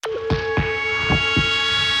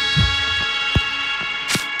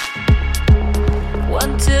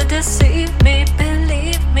deceive me,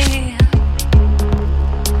 believe me.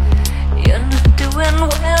 You're not doing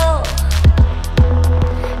well.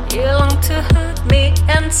 You long to hurt me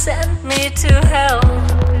and send me to hell.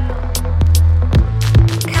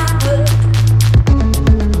 Coward,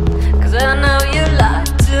 'cause I know you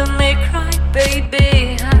like to make cry,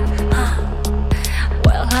 baby.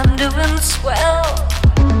 Well, I'm doing swell.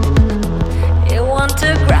 You want to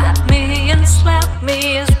grab me and slap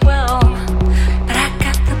me as well. But I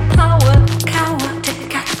got the power, coward, I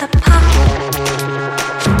got the power.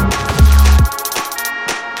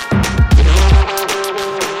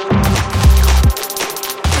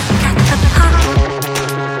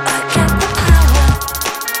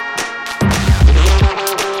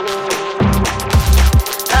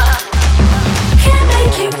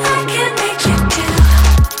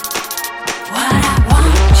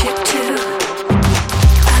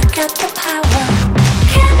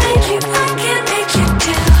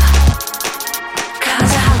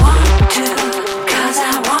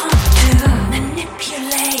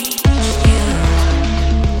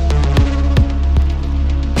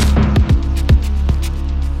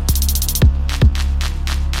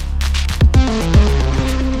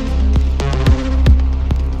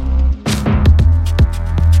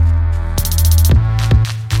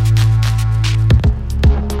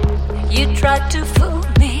 You tried to fool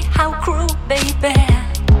me, how cruel, baby.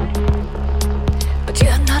 But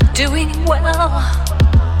you're not doing well.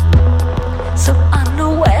 So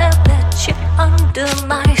unaware that you're under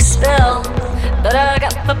my spell. But I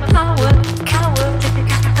got the power.